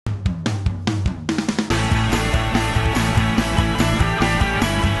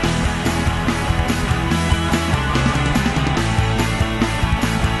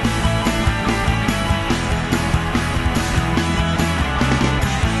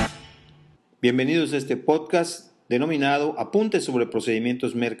Bienvenidos a este podcast denominado Apuntes sobre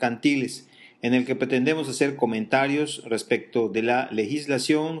procedimientos mercantiles, en el que pretendemos hacer comentarios respecto de la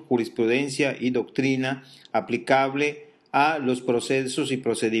legislación, jurisprudencia y doctrina aplicable a los procesos y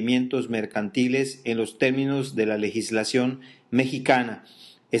procedimientos mercantiles en los términos de la legislación mexicana.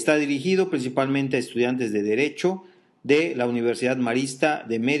 Está dirigido principalmente a estudiantes de Derecho de la Universidad Marista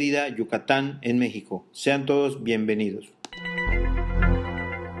de Mérida, Yucatán, en México. Sean todos bienvenidos.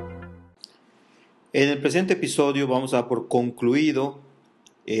 En el presente episodio vamos a dar por concluido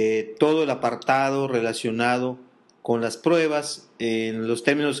todo el apartado relacionado con las pruebas en los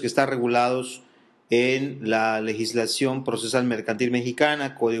términos que están regulados en la legislación procesal mercantil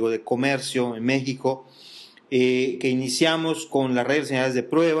mexicana, Código de Comercio en México, que iniciamos con las reglas generales de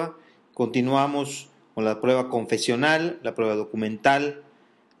prueba, continuamos con la prueba confesional, la prueba documental,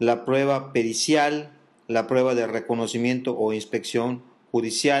 la prueba pericial, la prueba de reconocimiento o inspección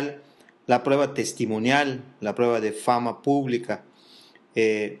judicial, la prueba testimonial, la prueba de fama pública.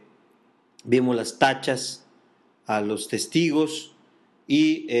 Vimos las tachas a los testigos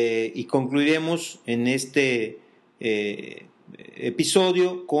y concluiremos en este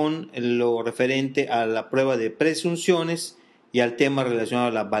episodio con lo referente a la prueba de presunciones y al tema relacionado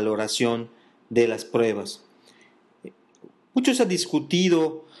a la valoración de las pruebas. Mucho se ha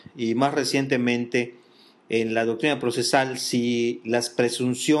discutido, y más recientemente en la doctrina procesal, si las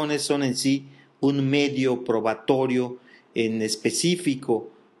presunciones son en sí un medio probatorio en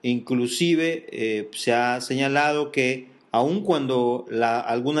específico. Inclusive se ha señalado que aun cuando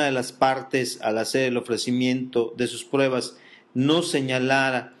alguna de las partes, al hacer el ofrecimiento de sus pruebas, no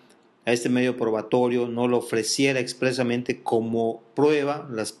señalara a este medio probatorio, no lo ofreciera expresamente como prueba,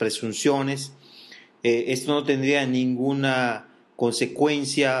 las presunciones, esto no tendría ninguna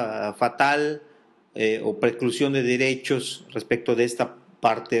consecuencia fatal o preclusión de derechos respecto de esta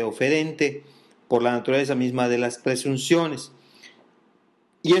parte oferente por la naturaleza misma de las presunciones.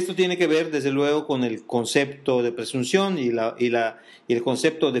 Y esto tiene que ver, desde luego, con el concepto de presunción y el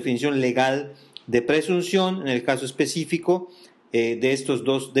concepto de definición legal de presunción en el caso específico de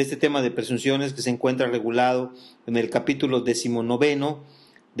este tema de presunciones, que se encuentra regulado en el capítulo 19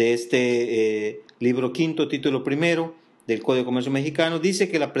 de este libro quinto, título primero del Código de Comercio mexicano. Dice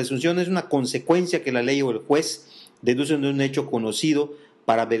que la presunción es una consecuencia que la ley o el juez deducen de un hecho conocido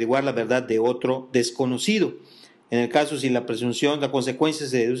para averiguar la verdad de otro desconocido. En el caso, si la consecuencia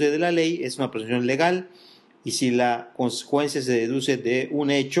se deduce de la ley, es una presunción legal, y si la consecuencia se deduce de un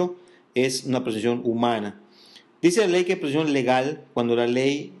hecho, es una presunción humana. Dice la ley que es presunción legal cuando la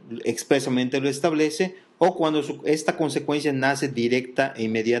ley expresamente lo establece o cuando esta consecuencia nace directa e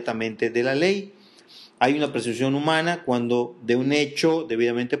inmediatamente de la ley. Hay una presunción humana cuando de un hecho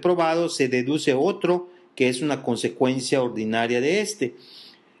debidamente probado se deduce otro que es una consecuencia ordinaria de este.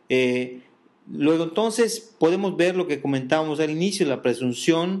 Luego entonces podemos ver lo que comentábamos al inicio. La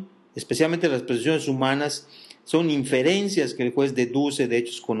presunción, especialmente las presunciones humanas, son inferencias que el juez deduce de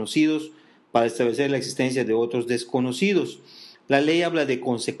hechos conocidos para establecer la existencia de otros desconocidos. La ley habla de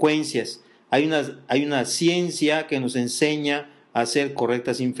consecuencias. Hay una ciencia que nos enseña a hacer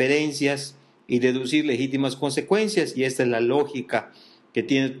correctas inferencias y deducir legítimas consecuencias, y esta es la lógica, que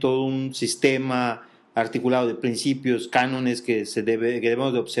tiene todo un sistema articulado de principios, cánones que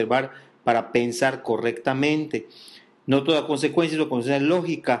debemos de observar para pensar correctamente. No toda consecuencia es una consecuencia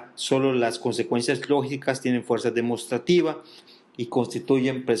lógica, solo las consecuencias lógicas tienen fuerza demostrativa y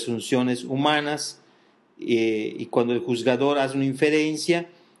constituyen presunciones humanas, y cuando el juzgador hace una inferencia,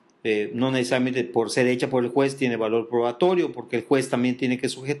 no necesariamente por ser hecha por el juez tiene valor probatorio, porque el juez también tiene que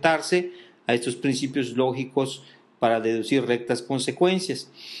sujetarse a estos principios lógicos para deducir rectas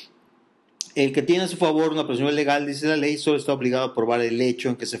consecuencias. El que tiene a su favor una presunción legal, dice la ley, solo está obligado a probar el hecho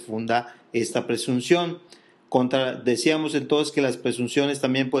en que se funda esta presunción. Decíamos entonces que las presunciones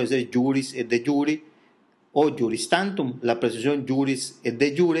también pueden ser juris et de jure o juris tantum. La presunción juris et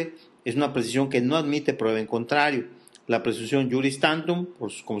de jure es una presunción que no admite prueba en contrario. La presunción juris tantum,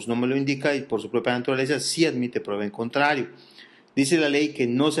 como su nombre lo indica y por su propia naturaleza, sí admite prueba en contrario. Dice la ley que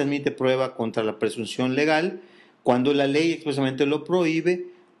no se admite prueba contra la presunción legal cuando la ley expresamente lo prohíbe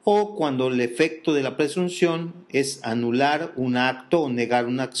o cuando el efecto de la presunción es anular un acto o negar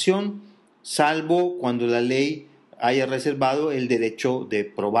una acción, salvo cuando la ley haya reservado el derecho de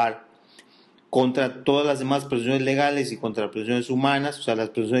probar. Contra todas las demás presunciones legales y contra las presunciones humanas, o sea, las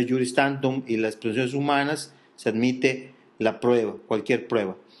presunciones juris tantum y las presunciones humanas, se admite la prueba, cualquier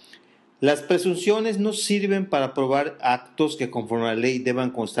prueba. Las presunciones no sirven para probar actos que conforme a la ley deban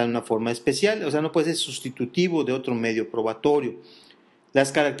constar en una forma especial, o sea, no puede ser sustitutivo de otro medio probatorio.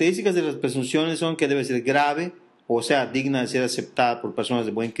 Las características de las presunciones son que debe ser grave o sea, digna de ser aceptada por personas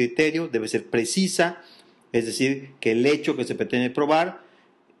de buen criterio, debe ser precisa, es decir, que el hecho que se pretende probar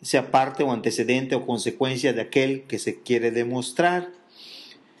sea parte o antecedente o consecuencia de aquel que se quiere demostrar.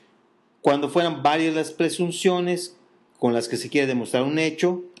 Cuando fueran varias las presunciones con las que se quiere demostrar un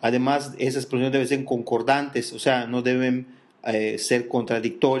hecho, además esas presunciones deben ser concordantes, o sea, no deben ser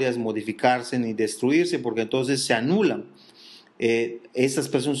contradictorias, modificarse ni destruirse, porque entonces se anulan. Estas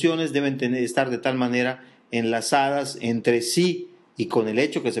presunciones deben estar de tal manera enlazadas entre sí y con el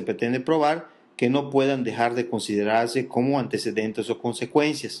hecho que se pretende probar que no puedan dejar de considerarse como antecedentes o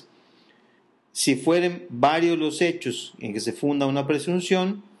consecuencias. Si fueren varios los hechos en que se funda una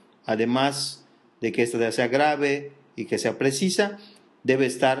presunción, además de que ésta sea grave y que sea precisa,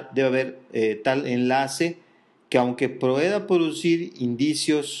 debe haber tal enlace que, aunque pueda producir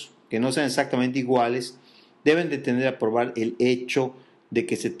indicios que no sean exactamente iguales, deben de tender a probar el hecho de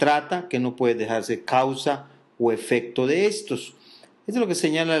que se trata, que no puede dejarse causa o efecto de estos. Esto es lo que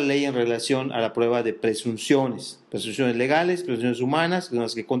señala la ley en relación a la prueba de presunciones legales, presunciones humanas, que son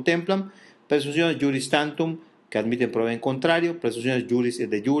las que contemplan, presunciones juris tantum, que admiten prueba en contrario, presunciones juris et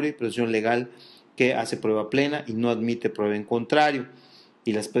de jure, presunción legal que hace prueba plena y no admite prueba en contrario,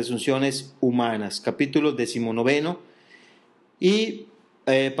 y las presunciones humanas. Capítulo 19. Y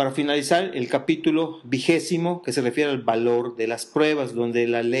para finalizar, el capítulo 20, que se refiere al valor de las pruebas, donde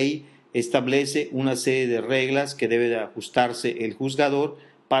la ley establece una serie de reglas que debe de ajustarse el juzgador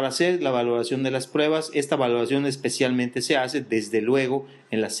para hacer la valoración de las pruebas. Esta valoración especialmente se hace, desde luego,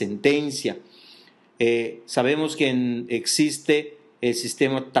 en la sentencia. Sabemos que existe el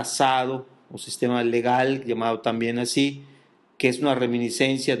sistema tasado o sistema legal, llamado también así, que es una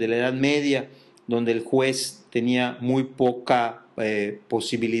reminiscencia de la Edad Media, donde el juez tenía muy poca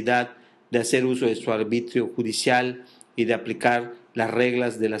posibilidad de hacer uso de su arbitrio judicial y de aplicar las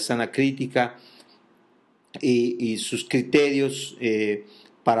reglas de la sana crítica y sus criterios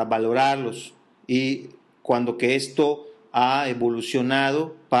para valorarlos, y cuando que esto ha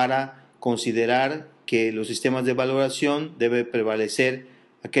evolucionado para considerar que los sistemas de valoración debe prevalecer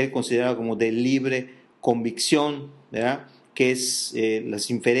aquel considerado como de libre convicción, ¿verdad?, que es las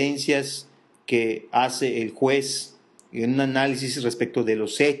inferencias que hace el juez en un análisis respecto de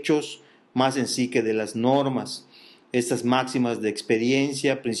los hechos más en sí que de las normas. Estas máximas de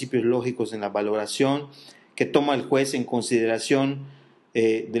experiencia, principios lógicos en la valoración que toma el juez en consideración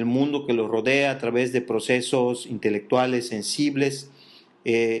del mundo que lo rodea a través de procesos intelectuales sensibles,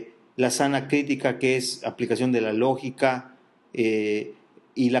 la sana crítica, que es aplicación de la lógica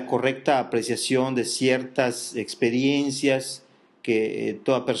y la correcta apreciación de ciertas experiencias que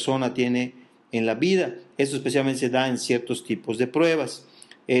toda persona tiene en la vida. Esto especialmente se da en ciertos tipos de pruebas.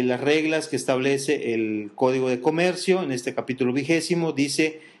 Las reglas que establece el Código de Comercio en este capítulo 20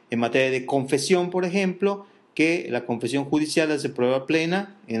 dice, en materia de confesión, por ejemplo, que la confesión judicial hace prueba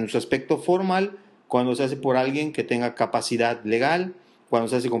plena en su aspecto formal cuando se hace por alguien que tenga capacidad legal, cuando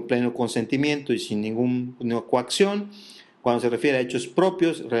se hace con pleno consentimiento y sin ninguna coacción, cuando se refiere a hechos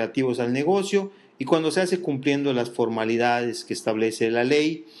propios relativos al negocio y cuando se hace cumpliendo las formalidades que establece la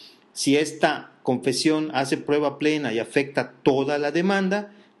ley. Si esta confesión hace prueba plena y afecta toda la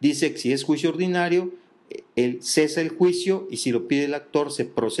demanda, dice que si es juicio ordinario, él cesa el juicio y si lo pide el actor se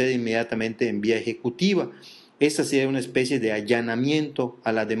procede inmediatamente en vía ejecutiva. Esta sería una especie de allanamiento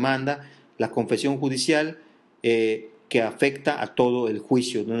a la demanda, la confesión judicial que afecta a todo el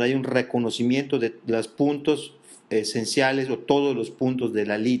juicio, donde hay un reconocimiento de los puntos esenciales o todos los puntos de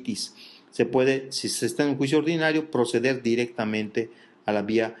la litis. Se puede, si se está en un juicio ordinario, proceder directamente a la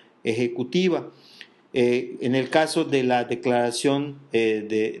vía ejecutiva. En el caso de la declaración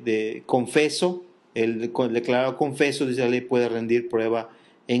de confeso, el declarado confeso, dice la ley, puede rendir prueba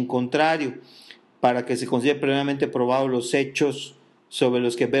en contrario para que se considere previamente probados los hechos sobre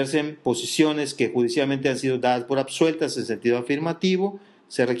los que versen posiciones que judicialmente han sido dadas por absueltas en sentido afirmativo.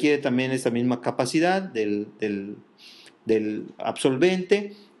 Se requiere también esta misma capacidad del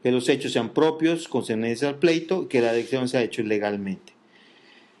absolvente, que los hechos sean propios, concernientes al pleito, que la decisión sea hecha legalmente.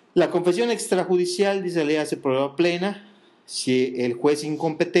 La confesión extrajudicial, dice la ley, hace prueba plena si el juez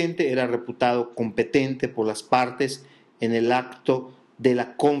incompetente era reputado competente por las partes en el acto de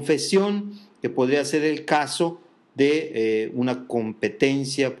la confesión, que podría ser el caso de una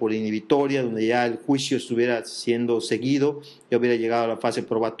competencia por inhibitoria, donde ya el juicio estuviera siendo seguido, ya hubiera llegado a la fase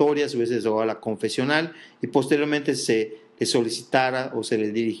probatoria, se hubiese llegado a la confesional y posteriormente se le solicitara o se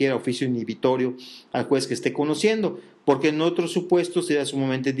le dirigiera oficio inhibitorio al juez que esté conociendo, porque en otros supuestos sería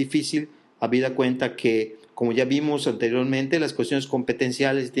sumamente difícil, habida cuenta que, como ya vimos anteriormente, las cuestiones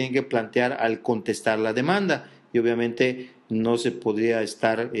competenciales se tienen que plantear al contestar la demanda y obviamente no se podría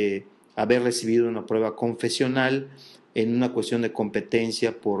estar haber recibido una prueba confesional en una cuestión de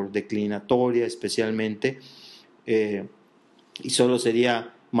competencia por declinatoria especialmente, y solo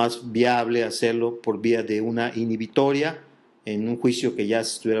sería más viable hacerlo por vía de una inhibitoria en un juicio que ya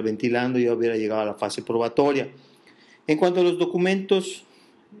se estuviera ventilando y ya hubiera llegado a la fase probatoria. En cuanto a los documentos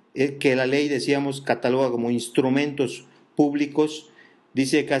que la ley, decíamos, cataloga como instrumentos públicos,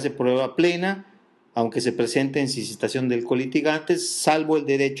 dice que hace prueba plena, aunque se presenten sin citación del colitigante, salvo el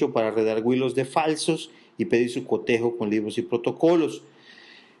derecho para redarguirlos de falsos y pedir su cotejo con libros y protocolos.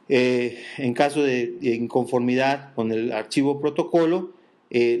 En caso de inconformidad con el archivo protocolo,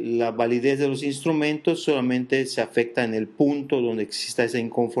 la validez de los instrumentos solamente se afecta en el punto donde exista esa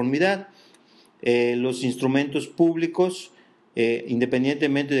inconformidad. Los instrumentos públicos,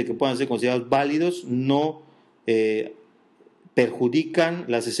 independientemente de que puedan ser considerados válidos, no perjudican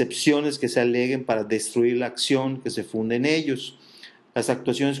las excepciones que se aleguen para destruir la acción que se funde en ellos. Las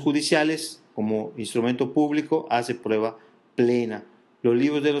actuaciones judiciales, como instrumento público, hace prueba plena. Los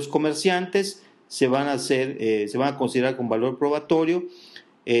libros de los comerciantes se van a considerar con valor probatorio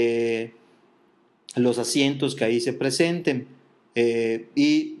los asientos que ahí se presenten,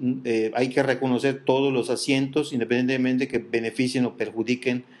 y hay que reconocer todos los asientos, independientemente que beneficien o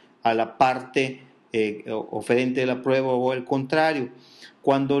perjudiquen a la parte oferente de la prueba o el contrario.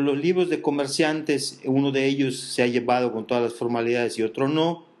 Cuando los libros de comerciantes, uno de ellos se ha llevado con todas las formalidades y otro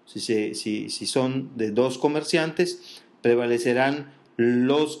no, si son de dos comerciantes, prevalecerán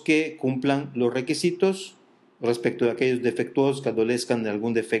los que cumplan los requisitos respecto de aquellos defectuosos que adolezcan de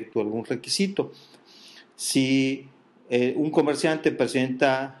algún defecto o algún requisito. Si un comerciante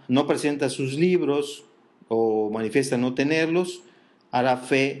no presenta sus libros o manifiesta no tenerlos, hará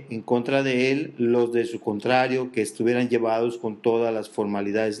fe en contra de él los de su contrario que estuvieran llevados con todas las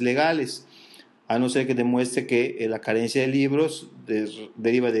formalidades legales, a no ser que demuestre que la carencia de libros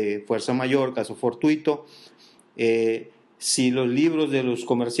deriva de fuerza mayor, caso fortuito. Si los libros de los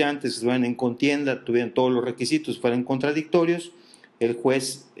comerciantes estuvieran en contienda, tuvieran todos los requisitos, fueran contradictorios, el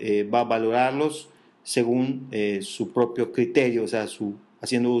juez va a valorarlos según su propio criterio, o sea,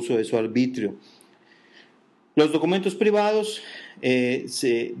 haciendo uso de su arbitrio. Los documentos privados,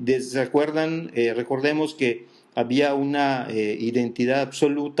 recordemos que había una identidad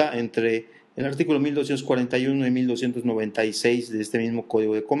absoluta entre el artículo 1241 y 1296 de este mismo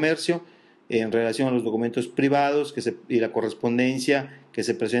Código de Comercio en relación a los documentos privados y la correspondencia que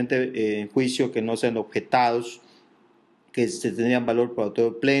se presente en juicio, que no sean objetados, que se tendrían valor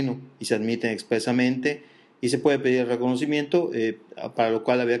probatorio pleno y se admiten expresamente, y se puede pedir el reconocimiento, para lo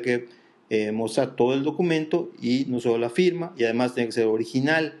cual había que mostrar todo el documento y no solo la firma, y además tiene que ser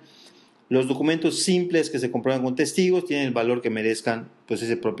original. Los documentos simples que se comprueban con testigos tienen el valor que merezcan, pues,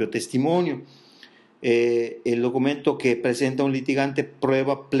 ese propio testimonio. El documento que presenta un litigante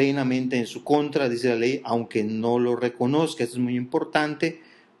prueba plenamente en su contra, dice la ley, aunque no lo reconozca. Esto es muy importante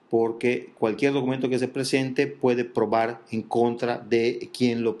porque cualquier documento que se presente puede probar en contra de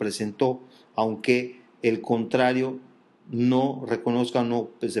quien lo presentó, aunque el contrario no reconozca o no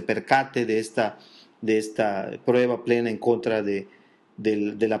se percate de esta prueba plena en contra de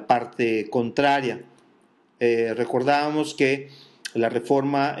la parte contraria. Recordábamos que la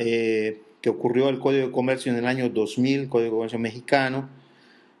reforma que ocurrió al Código de Comercio en el año 2000, Código de Comercio mexicano,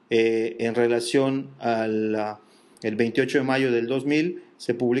 en relación el 28 de mayo del 2000,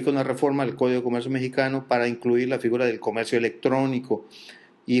 se publica una reforma al Código de Comercio mexicano para incluir la figura del comercio electrónico,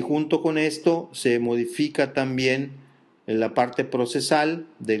 y junto con esto se modifica también la parte procesal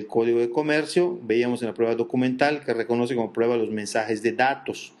del Código de Comercio. Veíamos en la prueba documental que reconoce como prueba los mensajes de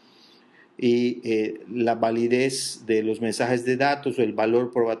datos, y la validez de los mensajes de datos o el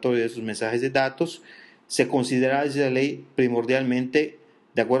valor probatorio de esos mensajes de datos se considera desde la ley primordialmente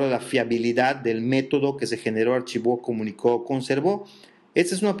de acuerdo a la fiabilidad del método que se generó, archivó, comunicó o conservó.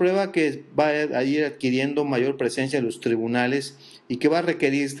 Esta es una prueba que va a ir adquiriendo mayor presencia en los tribunales y que va a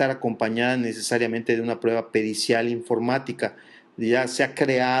requerir estar acompañada necesariamente de una prueba pericial informática. Ya se ha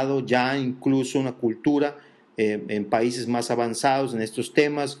creado ya incluso una cultura en países más avanzados en estos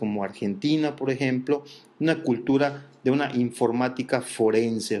temas, como Argentina, por ejemplo, una cultura de una informática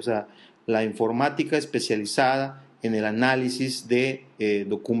forense, o sea, la informática especializada en el análisis de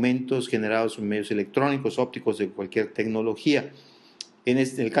documentos generados en medios electrónicos, ópticos, de cualquier tecnología. En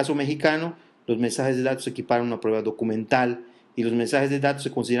el caso mexicano, los mensajes de datos se equiparan a una prueba documental y los mensajes de datos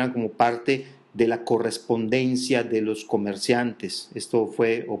se consideran como parte de la correspondencia de los comerciantes. Esto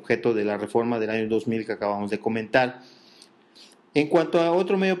fue objeto de la reforma del año 2000 que acabamos de comentar. En cuanto a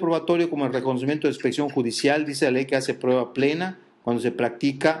otro medio probatorio como el reconocimiento de inspección judicial, dice la ley que hace prueba plena cuando se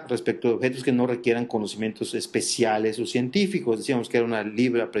practica respecto de objetos que no requieran conocimientos especiales o científicos. Decíamos que era una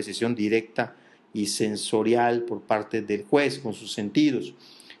libre apreciación directa y sensorial por parte del juez con sus sentidos.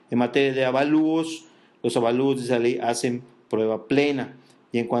 En materia de avalúos, los avalúos de esa ley hacen prueba plena.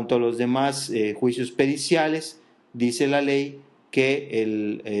 Y en cuanto a los demás juicios periciales, dice la ley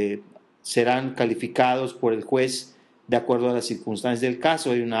que serán calificados por el juez de acuerdo a las circunstancias del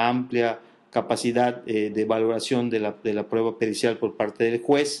caso. Hay una amplia capacidad de valoración de la prueba pericial por parte del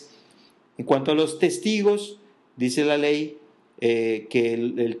juez. En cuanto a los testigos, dice la ley que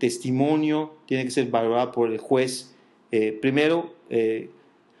el testimonio tiene que ser valorado por el juez, primero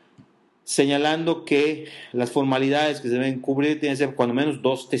señalando que las formalidades que se deben cubrir tienen que ser cuando menos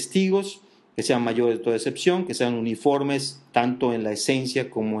 2 testigos, que sean mayores de toda excepción, que sean uniformes tanto en la esencia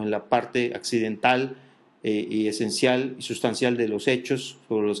como en la parte accidental y esencial y sustancial de los hechos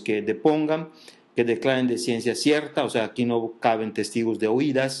sobre los que depongan, que declaren de ciencia cierta, o sea, aquí no caben testigos de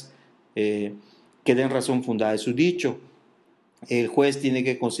oídas, que den razón fundada de su dicho. El juez tiene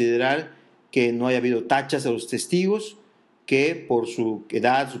que considerar que no haya habido tachas a los testigos, que por su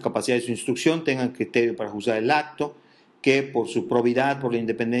edad, su capacidad y su instrucción tengan criterio para juzgar el acto, que por su probidad, por la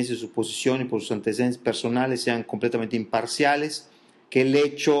independencia de su posición y por sus antecedentes personales sean completamente imparciales, que el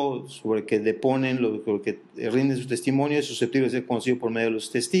hecho sobre el que deponen, lo que rinden su testimonio es susceptible de ser conocido por medio de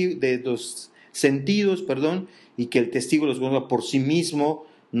los sentidos, y que el testigo los conozca por sí mismo,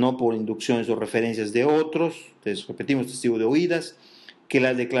 no por inducciones o referencias de otros. Entonces, repetimos, testigo de oídas, que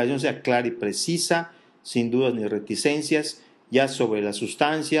la declaración sea clara y precisa, sin dudas ni reticencias, ya sobre la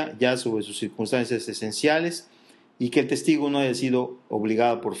sustancia, ya sobre sus circunstancias esenciales, y que el testigo no haya sido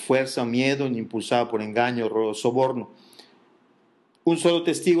obligado por fuerza, miedo, ni impulsado por engaño, error o soborno. Un solo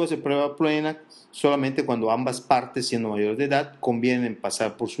testigo hace prueba plena solamente cuando ambas partes, siendo mayores de edad, convienen en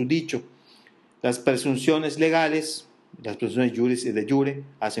pasar por su dicho. Las presunciones legales, las presunciones juris y de jure,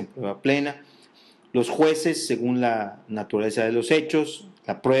 hacen prueba plena. Los jueces, según la naturaleza de los hechos,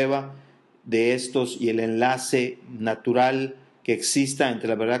 la prueba de estos y el enlace natural que exista entre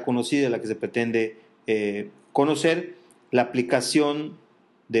la verdad conocida y la que se pretende conocer, la aplicación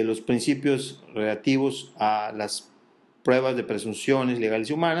de los principios relativos a las pruebas de presunciones legales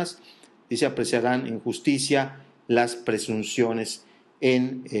y humanas, y se apreciarán en justicia las presunciones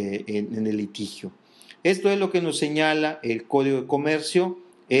en el litigio. Esto es lo que nos señala el Código de Comercio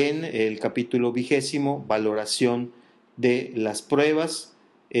en el capítulo 20, valoración de las pruebas.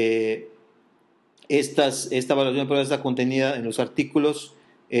 Esta valoración de pruebas está contenida en los artículos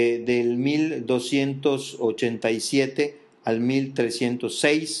del 1287 al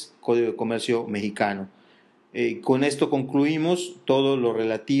 1306, Código de Comercio mexicano. Con esto concluimos todo lo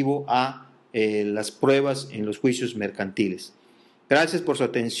relativo a las pruebas en los juicios mercantiles. Gracias por su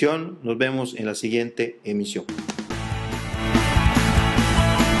atención. Nos vemos en la siguiente emisión.